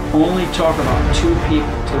Obama only talk about two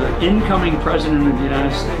people, to the incoming president of the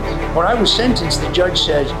United States? When I was sentenced, the judge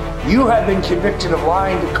says, you have been convicted of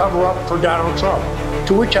lying to cover up for Donald Trump.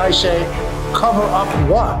 To which I say, cover up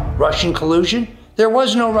what? Russian collusion? There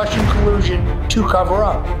was no Russian collusion to cover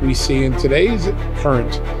up. We see in today's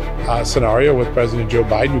current scenario with President Joe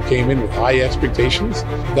Biden, who came in with high expectations,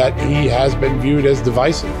 that he has been viewed as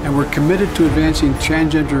divisive. And we're committed to advancing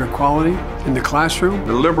transgender equality in the classroom.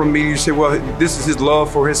 The liberal media say, well, this is his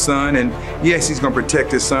love for his son, and yes, he's going to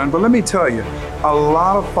protect his son. But let me tell you, a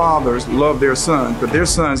lot of fathers love their sons, but their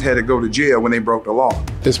sons had to go to jail when they broke the law.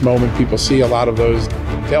 This moment, people see a lot of those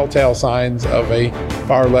telltale signs of a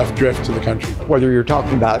far left drift to the country. Whether you're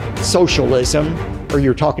talking about socialism or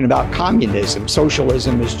you're talking about communism,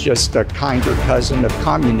 socialism is just a kinder cousin of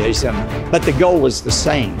communism, but the goal is the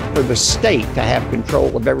same, for the state to have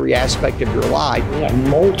control of every aspect of your life. We have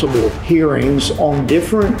multiple hearings on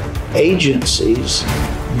different agencies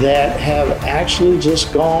that have actually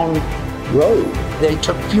just gone rogue. They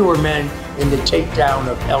took fewer men in the takedown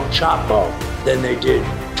of El Chapo than they did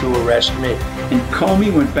to arrest me. And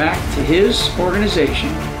Comey went back to his organization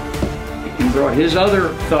and brought his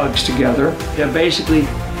other thugs together to basically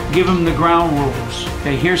give them the ground rules.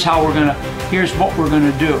 Okay, here's what we're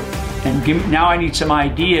gonna do. And now I need some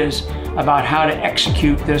ideas about how to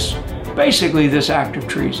execute this, basically this act of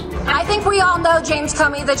treason. I think we all know, James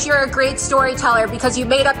Comey, that you're a great storyteller because you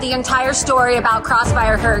made up the entire story about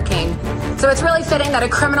Crossfire Hurricane. So it's really fitting that a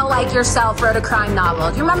criminal like yourself wrote a crime novel.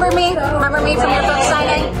 Do you remember me? Remember me from your book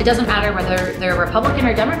signing? It doesn't matter whether they're Republican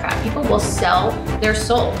or Democrat. People will sell their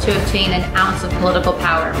soul to obtain an ounce of political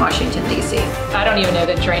power in Washington, D.C. I don't even know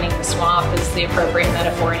that draining the swamp is the appropriate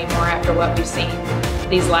metaphor anymore after what we've seen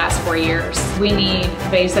these last 4 years. We need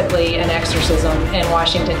basically an exorcism in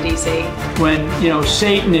Washington, D.C. When,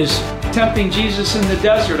 Satan is tempting Jesus in the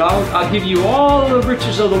desert, I'll give you all the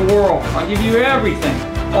riches of the world. I'll give you everything.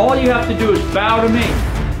 All you have to do is bow to me.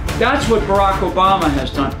 That's what Barack Obama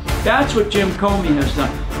has done. That's what Jim Comey has done.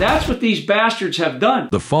 That's what these bastards have done.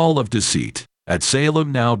 The Fall of Deceit at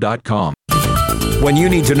salemnow.com. When you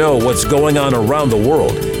need to know what's going on around the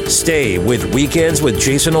world, stay with Weekends with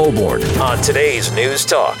Jason Olbourne on today's News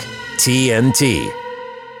Talk, TNT.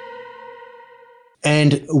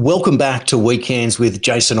 And welcome back to Weekends with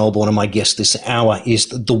Jason Olbourne, and my guest this hour is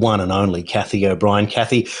the one and only Cathy O'Brien.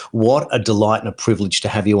 Cathy, what a delight and a privilege to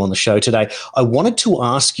have you on the show today. I wanted to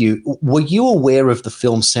ask you, were you aware of the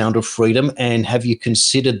film Sound of Freedom, and have you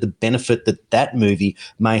considered the benefit that movie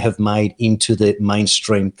may have made into the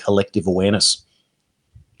mainstream collective awareness?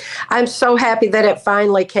 I'm so happy that it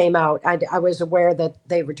finally came out. I was aware that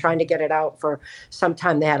they were trying to get it out for some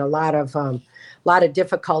time. They had a lot of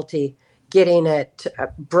difficulty getting it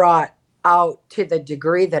brought out to the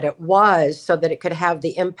degree that it was, so that it could have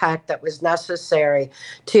the impact that was necessary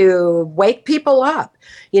to wake people up.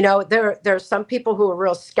 There's some people who are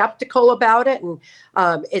real skeptical about it, and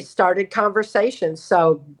it started conversations.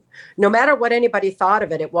 So no matter what anybody thought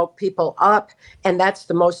of it, it woke people up, and that's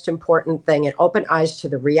the most important thing. It opened eyes to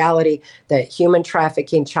the reality that human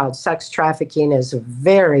trafficking, child sex trafficking, is a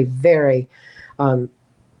very, very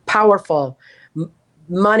powerful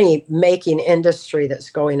money-making industry that's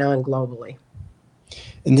going on globally.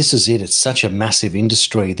 And this is it. It's such a massive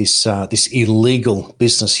industry, this illegal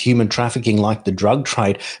business, human trafficking, like the drug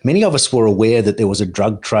trade. Many of us were aware that there was a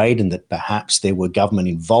drug trade and that perhaps there were government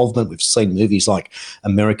involvement. We've seen movies like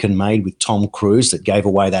American Made with Tom Cruise that gave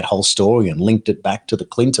away that whole story and linked it back to the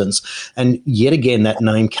Clintons. And yet again, that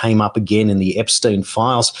name came up again in the Epstein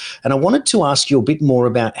files. And I wanted to ask you a bit more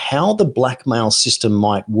about how the blackmail system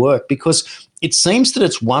might work, because it seems that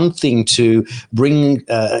it's one thing to bring,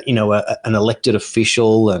 an elected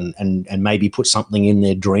official and maybe put something in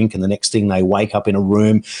their drink, and the next thing they wake up in a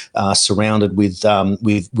room surrounded with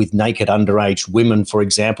naked underage women, for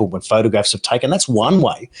example, when photographs are taken. That's one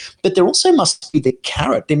way. But there also must be the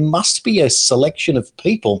carrot. There must be a selection of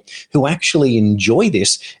people who actually enjoy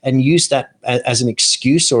this and use that as an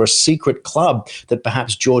excuse or a secret club that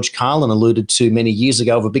perhaps George Carlin alluded to many years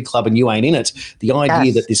ago, of a big club and you ain't in it. The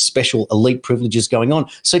idea that this special elite privilege is going on.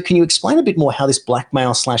 So can you explain a bit more how this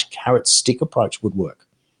blackmail /carrot stick approach would work?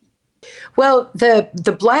 Well,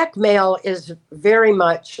 the blackmail is very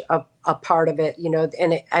much a part of it,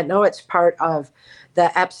 and I know it's part of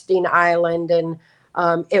the Epstein Island, and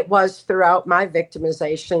it was throughout my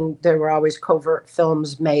victimization. There were always covert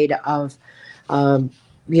films made of um,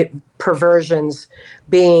 perversions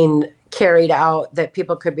being carried out that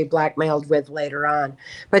people could be blackmailed with later on.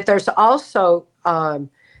 But there's also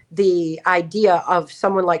the idea of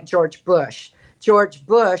someone like George Bush. George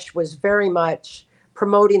Bush was very much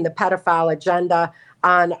promoting the pedophile agenda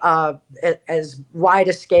on as wide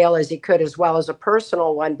a scale as he could, as well as a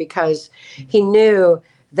personal one, because he knew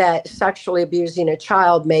that sexually abusing a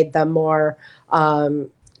child made them more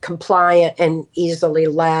compliant and easily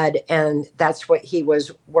led, and that's what he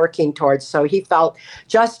was working towards. So he felt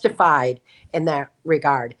justified in that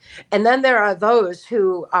regard. And then there are those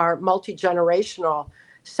who are multi-generational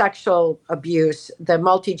sexual abuse, the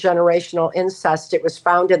multi-generational incest. It was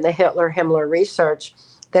found in the Hitler-Himmler research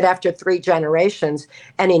that after 3 generations,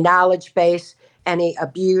 any knowledge base, any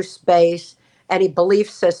abuse base, any belief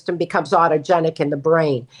system becomes autogenic in the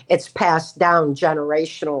brain. It's passed down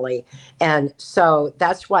generationally. And so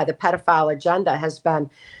that's why the pedophile agenda has been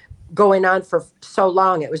going on for so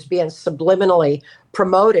long. It was being subliminally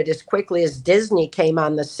promoted as quickly as Disney came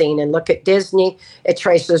on the scene. And look at Disney, it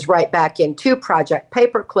traces right back into Project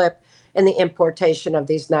Paperclip and the importation of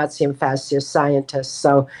these Nazi and fascist scientists.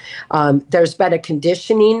 So there's been a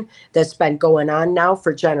conditioning that's been going on now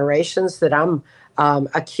for generations that I'm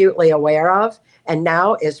acutely aware of, and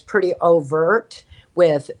now is pretty overt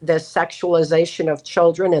with the sexualization of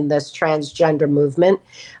children and this transgender movement.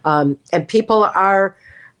 And people are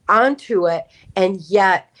onto it, and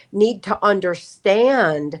yet need to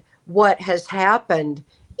understand what has happened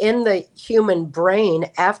in the human brain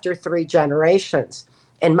after 3 generations.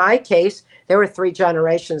 In my case, there were 3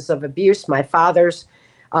 generations of abuse. My father's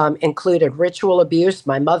included ritual abuse.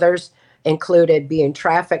 My mother's included being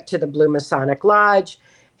trafficked to the Blue Masonic Lodge.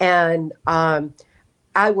 And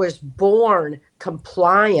I was born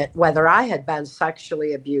compliant, whether I had been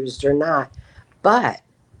sexually abused or not. But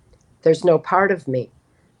there's no part of me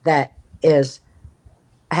that has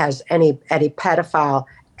any pedophile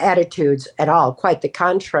attitudes at all. Quite the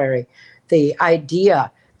contrary. The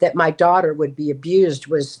idea that my daughter would be abused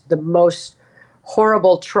was the most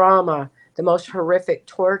horrible trauma, the most horrific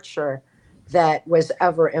torture that was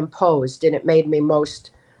ever imposed. And it made me most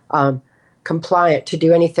compliant to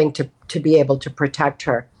do anything to be able to protect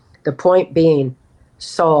her. The point being,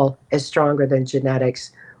 soul is stronger than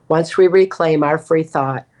genetics. Once we reclaim our free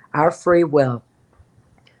thought, our free will,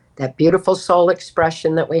 that beautiful soul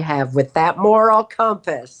expression that we have with that moral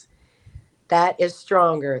compass, that is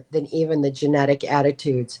stronger than even the genetic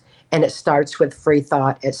attitudes. And it starts with free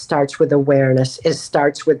thought. It starts with awareness. It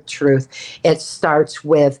starts with truth. It starts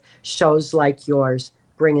with shows like yours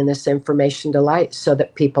bringing this information to light so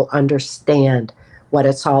that people understand what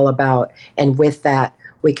it's all about. And with that,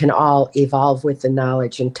 we can all evolve with the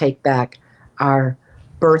knowledge and take back our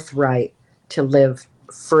birthright to live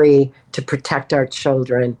free, to protect our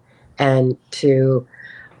children, and to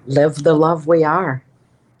live the love we are.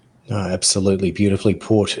 Oh, absolutely. Beautifully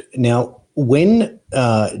put. Now, when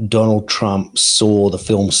Donald Trump saw the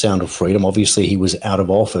film Sound of Freedom, obviously he was out of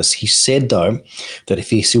office. He said, though, that if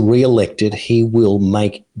he's re-elected, he will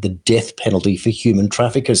make the death penalty for human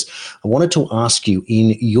traffickers. I wanted to ask you,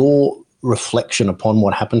 in your reflection upon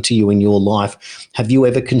what happened to you in your life, have you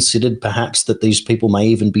ever considered perhaps that these people may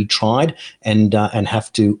even be tried and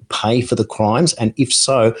have to pay for the crimes? And if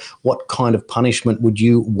so, what kind of punishment would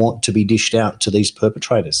you want to be dished out to these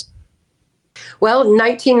perpetrators? Well,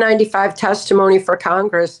 1995 testimony for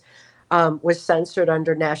Congress was censored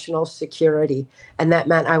under national security, and that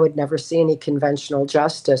meant I would never see any conventional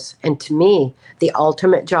justice. And to me, the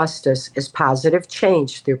ultimate justice is positive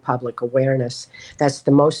change through public awareness. That's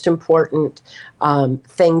the most important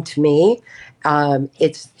thing to me.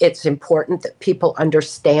 It's important that people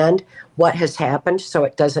understand what has happened so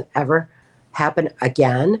it doesn't ever happen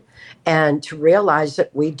again, and to realize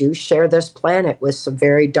that we do share this planet with some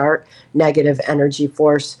very dark, negative energy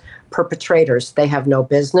force perpetrators. They have no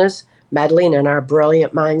business meddling in our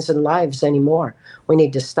brilliant minds and lives anymore. We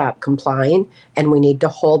need to stop complying, and we need to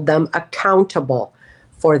hold them accountable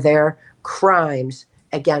for their crimes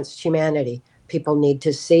against humanity. People need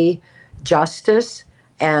to see justice,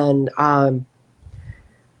 and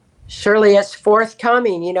surely it's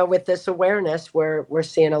forthcoming, with this awareness where we're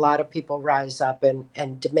seeing a lot of people rise up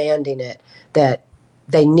and demanding it, that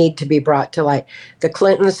they need to be brought to light. The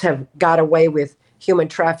Clintons have got away with human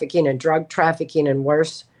trafficking and drug trafficking and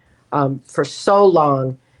worse for so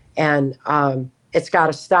long, and it's got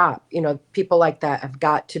to stop. People like that have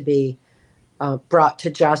got to be brought to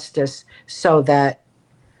justice so that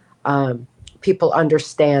people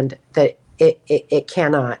understand that it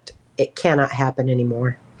cannot happen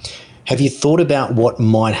anymore. Have you thought about what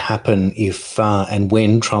might happen if and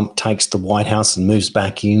when Trump takes the White House and moves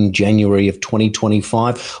back in January of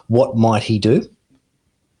 2025? What might he do?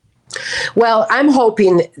 Well, I'm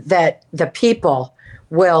hoping that the people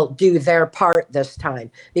will do their part this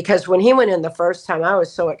time, because when he went in the first time, I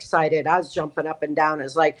was so excited. I was jumping up and down. I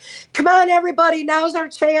was like, come on, everybody, now's our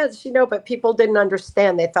chance, but people didn't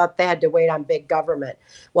understand. They thought they had to wait on big government.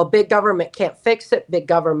 Well, big government can't fix it. Big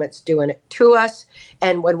government's doing it to us.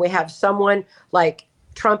 And when we have someone like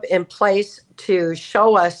Trump in place to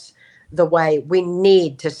show us the way, we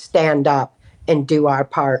need to stand up and do our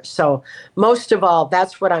part. So most of all,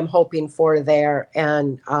 that's what I'm hoping for there.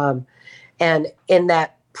 And in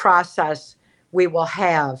that process, we will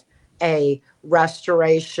have a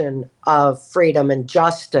restoration of freedom and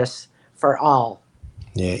justice for all.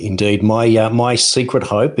 Yeah, indeed. My secret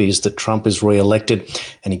hope is that Trump is re-elected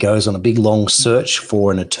and he goes on a big, long search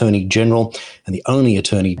for an attorney general. And the only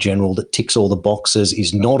attorney general that ticks all the boxes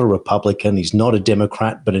is not a Republican, he's not a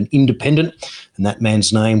Democrat, but an independent. And that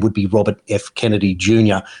man's name would be Robert F. Kennedy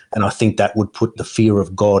Jr. And I think that would put the fear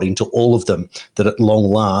of God into all of them, that at long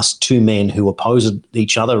last, two men who oppose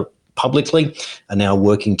each other publicly are now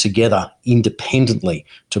working together independently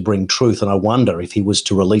to bring truth. And I wonder if he was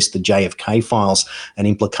to release the JFK files and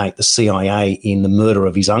implicate the CIA in the murder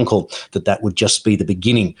of his uncle, that would just be the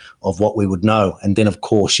beginning of what we would know. And then, of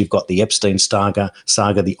course, you've got the Epstein saga,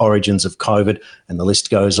 the origins of COVID, and the list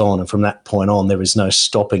goes on. And from that point on, there is no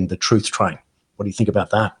stopping the truth train. What do you think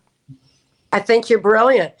about that? I think you're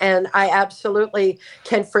brilliant, and I absolutely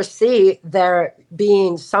can foresee there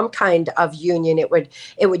being some kind of union. It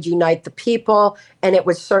would unite the people, and it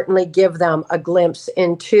would certainly give them a glimpse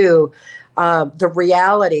into the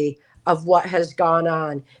reality of what has gone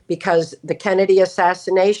on, because the Kennedy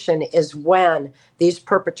assassination is when these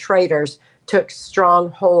perpetrators took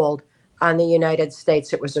strong hold on the United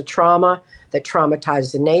States. It was a trauma that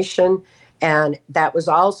traumatized the nation, and that was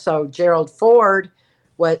also Gerald Ford,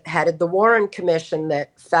 what headed the Warren Commission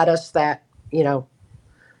that fed us that,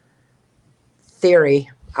 theory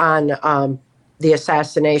on the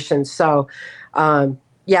assassination. So,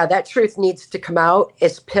 that truth needs to come out.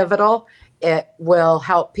 It's pivotal. It will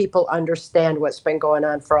help people understand what's been going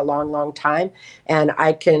on for a long, long time. And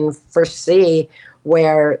I can foresee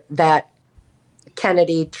where that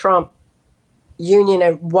Kennedy-Trump union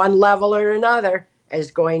at one level or another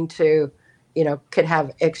is going to, could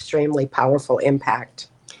have extremely powerful impact.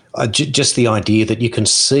 Just the idea that you can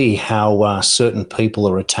see how certain people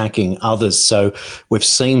are attacking others. So we've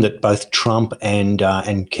seen that both Trump and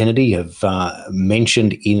Kennedy have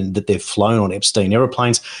mentioned that they've flown on Epstein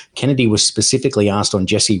aeroplanes. Kennedy was specifically asked on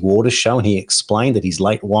Jesse Water's show, and he explained that his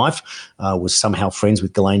late wife was somehow friends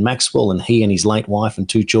with Ghislaine Maxwell, and he and his late wife and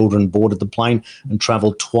two children boarded the plane and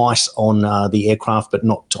travelled twice on the aircraft, but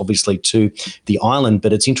not obviously to the island.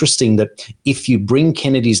 But it's interesting that if you bring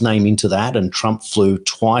Kennedy's name into that, and Trump flew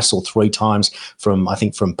twice or three times from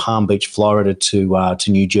Palm Beach, Florida to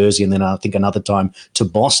New Jersey, and then I think another time to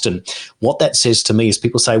Boston. What that says to me is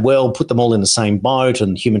people say, well, put them all in the same boat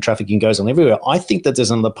and human trafficking goes on everywhere. I think that there's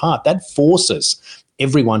another part. That forces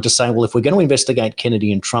everyone to say, well, if we're going to investigate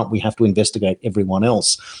Kennedy and Trump, we have to investigate everyone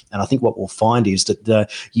else. And I think what we'll find is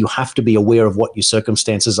that you have to be aware of what your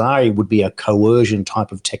circumstances are. It would be a coercion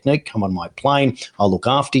type of technique. Come on my plane, I'll look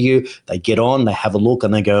after you. They get on, they have a look,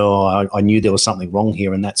 and they go, oh, I knew there was something wrong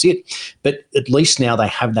here, and that's it. But at least now they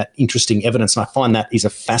have that interesting evidence, and I find that is a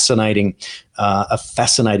fascinating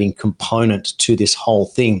component to this whole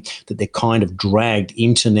thing, that they're kind of dragged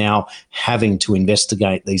into now having to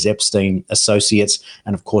investigate these Epstein associates.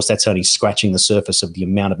 And of course, that's only scratching the surface of the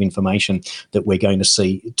amount of information that we're going to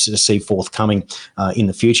see forthcoming in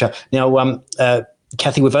the future. Now,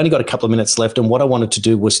 Cathy, we've only got a couple of minutes left, and what I wanted to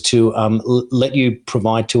do was to let you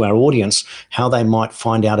provide to our audience how they might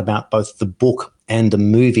find out about both the book and the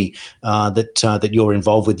movie that you're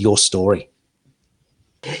involved with, your story.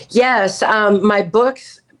 Yes, my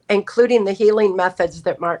books, including the healing methods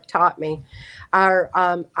that Mark taught me, are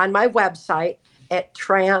on my website at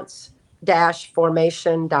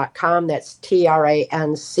trance-formation.com. That's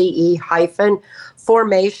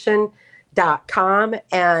trance-formation.com.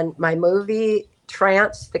 And my movie,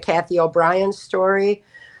 Trance, the Cathy O'Brien story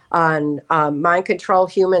on mind control,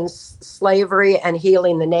 human slavery, and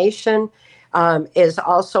healing the nation, is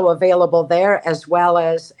also available there, as well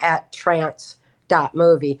as at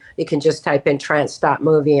trance.movie. You can just type in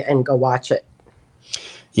trance.movie and go watch it.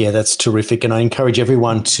 Yeah, that's terrific, and I encourage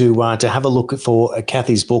everyone to have a look for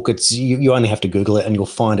Cathy's book. It's you only have to Google it, and you'll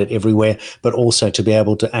find it everywhere. But also to be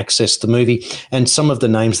able to access the movie, and some of the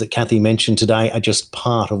names that Cathy mentioned today are just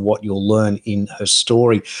part of what you'll learn in her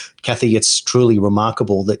story. Cathy, it's truly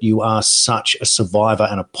remarkable that you are such a survivor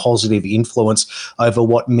and a positive influence over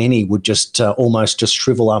what many would just almost just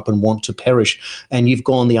shrivel up and want to perish. And you've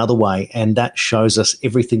gone the other way, and that shows us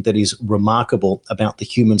everything that is remarkable about the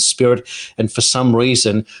human spirit. And for some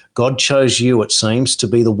reason, God chose you, it seems, to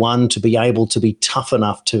be the one to be able to be tough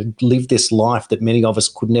enough to live this life that many of us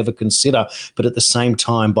could never consider. But at the same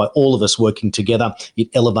time, by all of us working together, it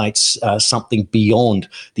elevates something beyond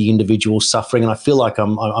the individual suffering. And I feel like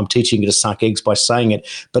I'm teaching you to suck eggs by saying it,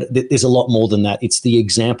 but there's a lot more than that. It's the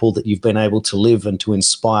example that you've been able to live and to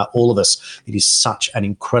inspire all of us. It is such an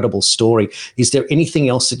incredible story. Is there anything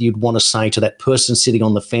else that you'd want to say to that person sitting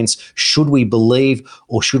on the fence? Should we believe,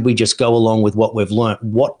 or should we just go along with what we've learned?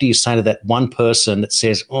 What do you say to that one person that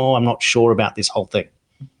says, oh, I'm not sure about this whole thing?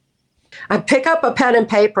 I pick up a pen and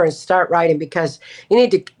paper and start writing, because you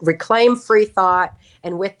need to reclaim free thought.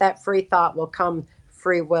 And with that free thought will come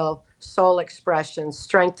free will, soul expression,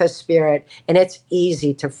 strength of spirit. And it's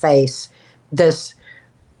easy to face this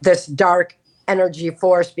dark energy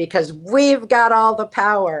force, because we've got all the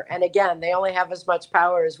power. And again, they only have as much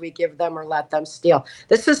power as we give them or let them steal.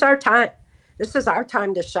 This is our time. This is our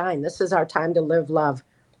time to shine. This is our time to live love.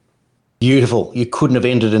 Beautiful. You couldn't have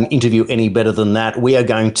ended an interview any better than that. We are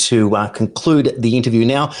going to conclude the interview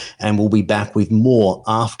now, and we'll be back with more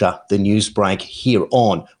after the news break here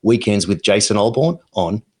on Weekends with Jason Olbourne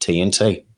on TNT.